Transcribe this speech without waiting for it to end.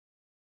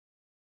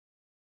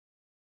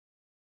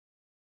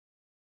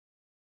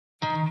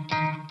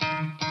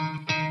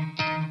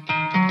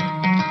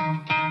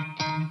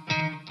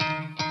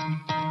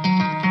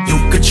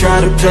try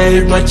to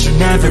play, but you're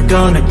never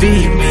gonna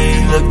beat me.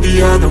 Look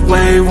the other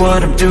way,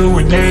 what I'm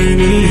doing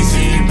ain't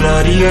easy.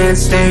 Bloody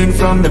hands stained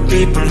from the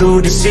people who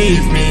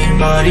deceive me.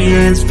 Muddy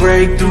hands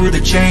break through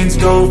the chains,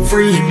 go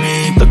free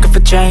me. Looking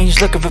for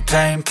change, looking for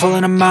pain,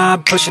 pulling a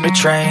mob, pushing a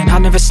train. I'll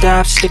never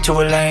stop, stick to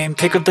a lane,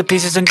 pick up the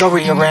pieces and go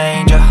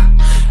rearrange.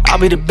 I'll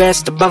be the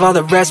best above all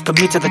the rest,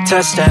 put me to the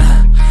test and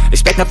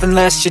expect nothing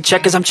less. Your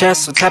check is I'm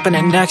chess, what's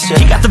happening next?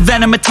 He got the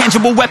venom, a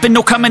tangible weapon,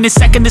 no coming in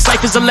second. This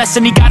life is a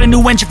lesson, he got a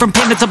new engine from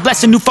pain, it's a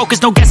blessing. New focus,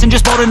 no guessing,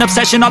 just bold and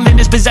obsession, all in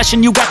his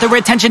possession. You got their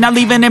attention, I'll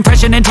leave an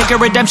impression and take a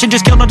redemption.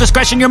 Just kill, no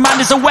discretion, your mind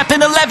is a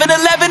weapon.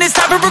 11-11, it's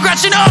time for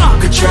progression.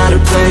 You could try to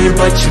play,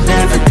 but you're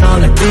never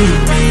gonna beat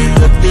me.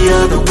 Look the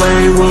other way,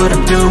 what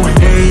I'm doing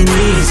ain't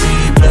easy.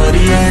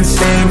 Bloody hands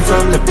stained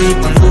from the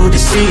people who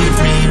deceive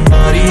me.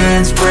 Muddy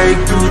hands break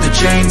through the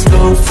chains,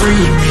 go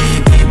free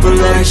me. People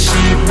like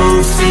sheep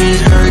move feet,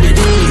 hurt it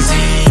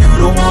easy.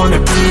 You don't wanna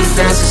be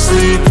fast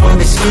asleep when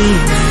they're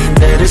scheming.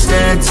 Better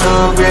stand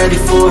tall, ready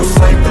for a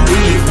fight,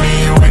 believe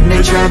me. When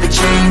they try the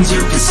chains, you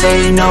can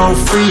say no,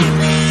 free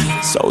me.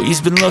 So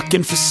he's been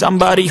looking for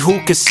somebody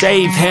who could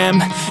save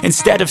him,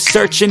 instead of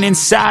searching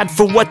inside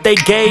for what they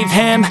gave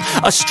him.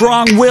 A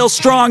strong will,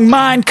 strong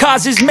mind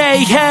causes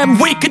mayhem.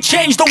 We could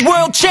change the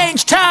world,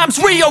 change times,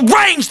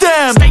 rearrange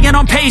them. Staying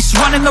on pace,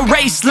 running the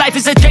race. Life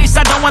is a chase,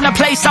 I don't want a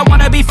place, I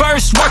wanna be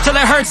first. Work till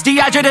it hurts,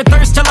 dehydrated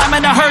thirst till I'm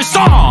in a hearse.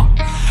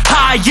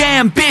 High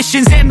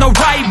ambitions in the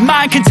right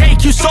mind can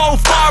take you so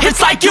far.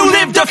 It's like you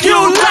lived a few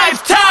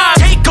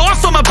lifetimes. Take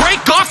off, I'ma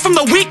break off from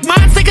the weak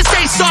minds. They can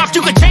stay soft,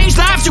 you can change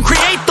lives, you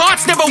create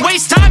thoughts, never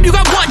waste time. You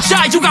got one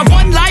shot, you got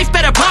one life,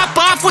 better pop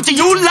off. What do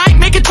you like?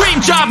 Make a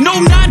dream job. No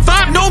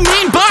 9-5, no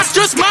mean boss,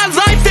 just my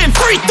life and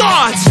free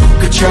thoughts. You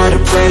could try to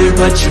play,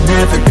 but you're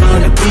never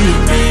gonna beat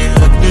me.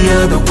 Look the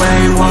other way,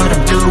 what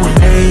I'm doing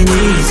ain't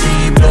easy.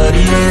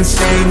 Bloody hands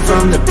stained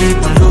from the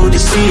people who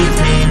deceive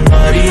me.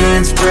 Muddy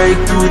hands break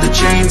through the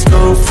chains,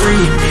 go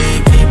free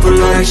me. People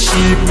like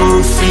sheep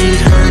move feet,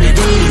 hurt it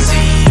easy.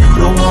 You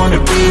don't wanna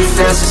be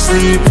fast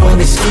asleep when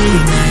they're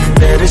scheming.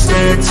 Better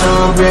stand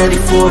tall, ready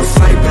for a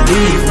fight,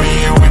 believe me.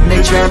 When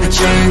they try the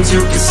chains, you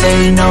can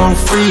say no,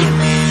 free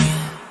me.